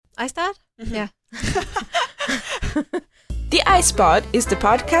I start? Mm-hmm. Yeah. The IcePod is the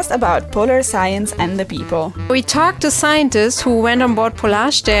podcast about polar science and the people. We talked to scientists who went on board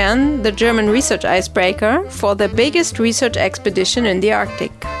Polarstern, the German research icebreaker, for the biggest research expedition in the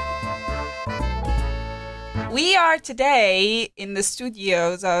Arctic. We are today in the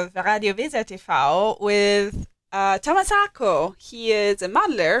studios of Radio Weser TV with Thomas Rako. He is a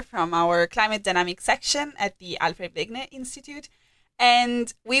modeler from our climate dynamics section at the Alfred Wegener Institute.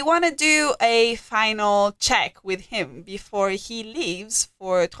 And we want to do a final check with him before he leaves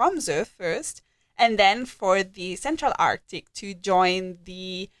for Tromsø first, and then for the Central Arctic to join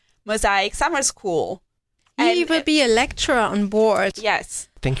the Mosaic Summer School. He will be a lecturer on board. Yes.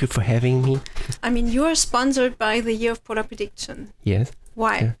 Thank you for having me. I mean, you are sponsored by the Year of Polar Prediction. Yes.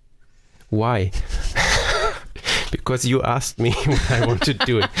 Why? Yeah. Why? Because you asked me what I want to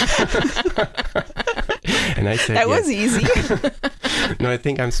do. And I said that was easy. No, I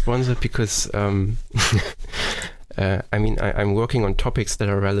think I'm sponsored because I'm working on topics that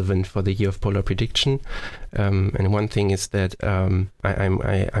are relevant for the Year of Polar Prediction. And one thing is that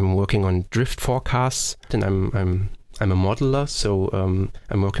I'm working on drift forecasts, and I'm a modeler, so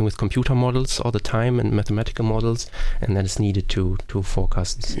I'm working with computer models all the time and mathematical models, and that is needed to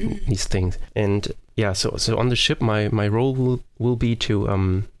forecast these things. And yeah, so on the ship, my role will be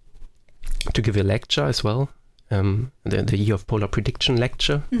to give a lecture as well, the Year of Polar Prediction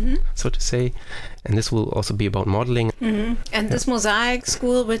lecture, so to say, and this will also be about modeling. And this Mosaic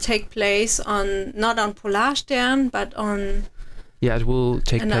School will take place not on Polarstern, but on. Yeah, it will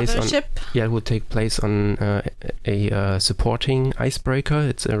take place on. Ship? Yeah, it will take place on a supporting icebreaker.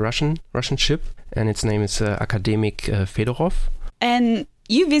 It's a Russian ship, and its name is Academic Fedorov. And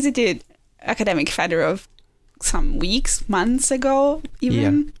you visited Academic Fedorov some months ago, even.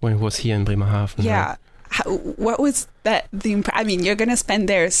 Yeah, when it was here in Bremerhaven. Yeah. What was that? I mean, you're gonna spend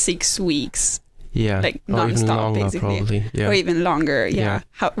there 6 weeks. Yeah, like or even non-stop, longer, basically. probably. Yeah. Or even longer. Yeah.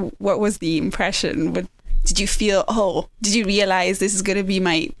 What was the impression? Did you feel, did you realize this is going to be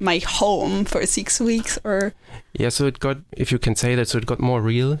my home for 6 weeks, or? Yeah, so it got, if you can say that, so it got more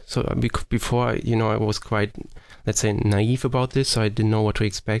real. So before, I was quite, let's say, naive about this, so I didn't know what to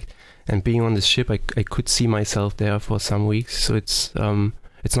expect. And being on this ship, I could see myself there for some weeks. So it's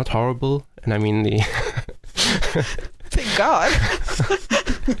not horrible. And I mean, Thank God.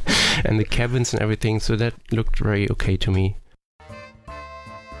 And the cabins and everything, so that looked very okay to me.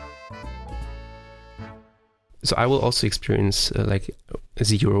 So I will also experience like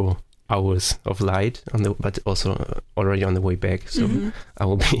 0 hours of light but also already on the way back. So I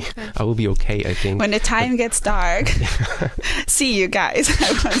will be okay, I think. When the time gets dark, see you guys.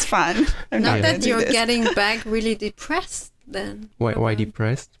 That was fun. Not that you're getting back really depressed then. Why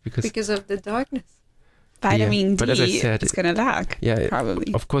depressed? Because of the darkness. Vitamin D. But as I said, it's gonna lack. Yeah,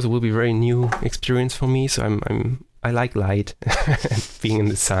 probably. Of course, it will be a very new experience for me. So I like light and being in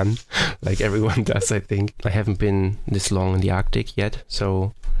the sun, like everyone does, I think. I haven't been this long in the Arctic yet,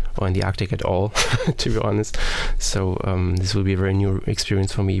 or in the Arctic at all, to be honest. So this will be a very new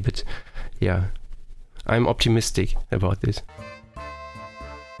experience for me. But yeah, I'm optimistic about this.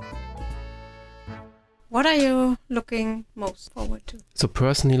 What are you looking most forward to? So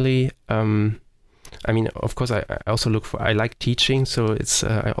personally, I mean, of course, I like teaching, so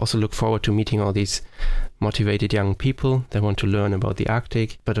I also look forward to meeting all these motivated young people that want to learn about the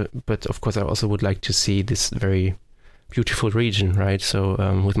Arctic. But of course, I also would like to see this very beautiful region, right? So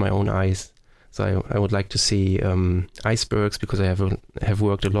with my own eyes. So I would like to see icebergs, because I have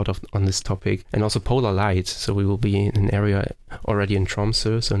worked a lot on this topic, and also polar lights. So we will be in an area already in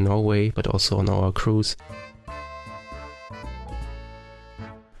Tromsø, so Norway, but also on our cruise.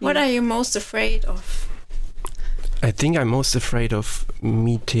 What are you most afraid of? I think I'm most afraid of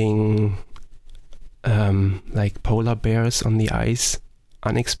meeting like polar bears on the ice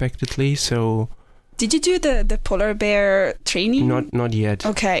unexpectedly. So did you do the polar bear training? Not yet.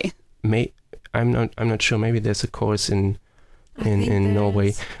 Okay. I'm not sure. Maybe there's a course in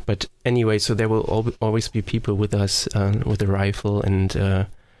Norway. But anyway, so there will always be people with us with a rifle, and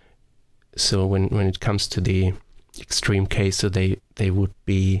so when it comes to the extreme case, so they would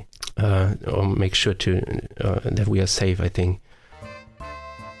be or make sure to that we are safe, I think.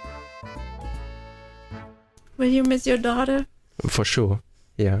 Will you miss your daughter? For sure.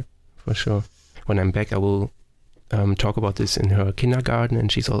 Yeah, for sure. When I'm back, I will talk about this in her kindergarten,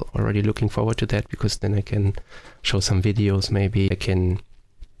 and she's already looking forward to that, because then I can show some videos. Maybe I can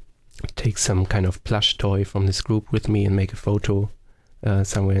take some kind of plush toy from this group with me and make a photo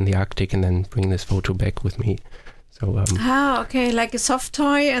somewhere in the Arctic, and then bring this photo back with me. So okay, like a soft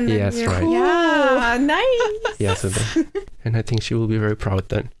toy, and then yes, right. Yeah, nice. Yeah, so and I think she will be very proud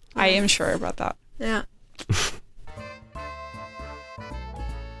then. I am sure about that. Yeah.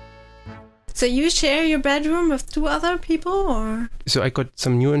 So you share your bedroom with 2 other people, or? So I got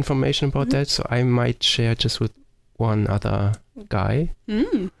some new information about that. So I might share just with one other guy.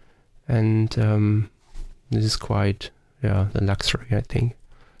 And this is quite, the luxury, I think.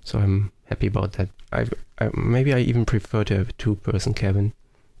 So I'm happy about that. Maybe I even prefer to have a 2-person cabin,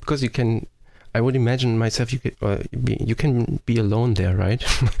 because I would imagine myself, you can be alone there, right?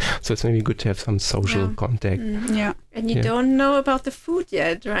 So it's maybe good to have some social contact. Yeah. And you don't know about the food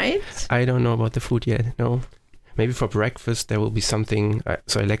yet, right? I don't know about the food yet, no. Maybe for breakfast there will be something,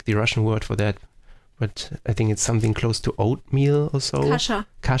 so I like the Russian word for that, but I think it's something close to oatmeal or so. Kasha.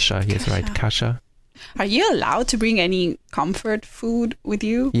 Kasha, yes, right, kasha. Are you allowed to bring any comfort food with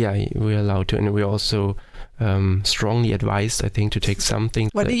you? Yeah, we're allowed to, and we're also strongly advised, I think, to take something.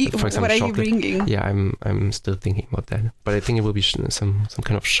 What are you bringing? Yeah, I'm still thinking about that, but I think it will be some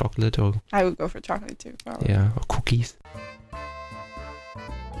kind of chocolate, or I would go for chocolate too, probably. Yeah, or cookies.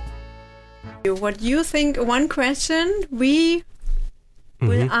 What you think? One question we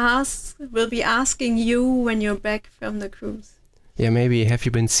will be asking you when you're back from the cruise. Yeah, maybe have you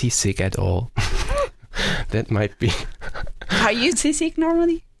been seasick at all? That might be. Are you seasick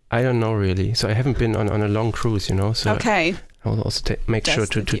normally? I don't know really. So I haven't been on a long cruise, So okay. I will also make sure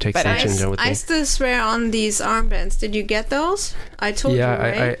to take sanctions with me. I still swear on these armbands. Did you get those? I told you,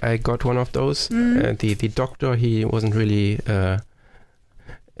 right? I got one of those. The doctor, he wasn't really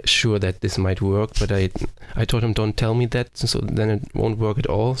sure that this might work, but I told him, don't tell me that, so then it won't work at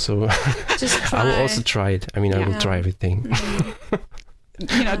all. So just try. I will also try it. I mean, I will try everything.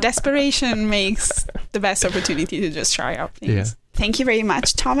 Desperation makes the best opportunity to just try out things. Yeah. Thank you very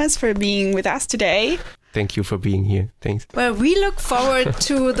much, Thomas, for being with us today. Thank you for being here. Thanks. Well, we look forward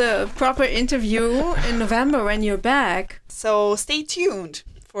to the proper interview in November when you're back. So stay tuned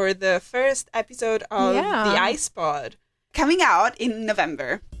for the first episode of the IcePod, coming out in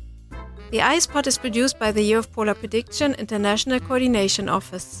November. The IcePod is produced by the Year of Polar Prediction International Coordination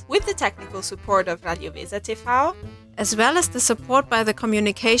Office, with the technical support of Radio Weser TV, as well as the support by the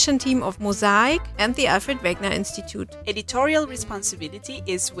communication team of Mosaic and the Alfred Wegener Institute. Editorial responsibility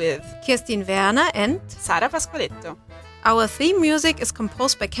is with Kirstin Werner and Sara Pasqualetto. Our theme music is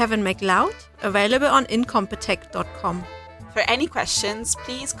composed by Kevin MacLeod, available on incompetech.com. For any questions,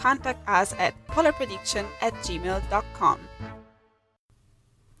 please contact us at polarprediction@gmail.com.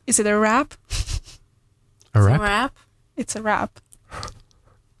 Is it a wrap? A wrap? It's a wrap? It's a wrap.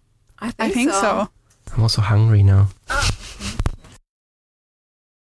 I think so. I'm also hungry now.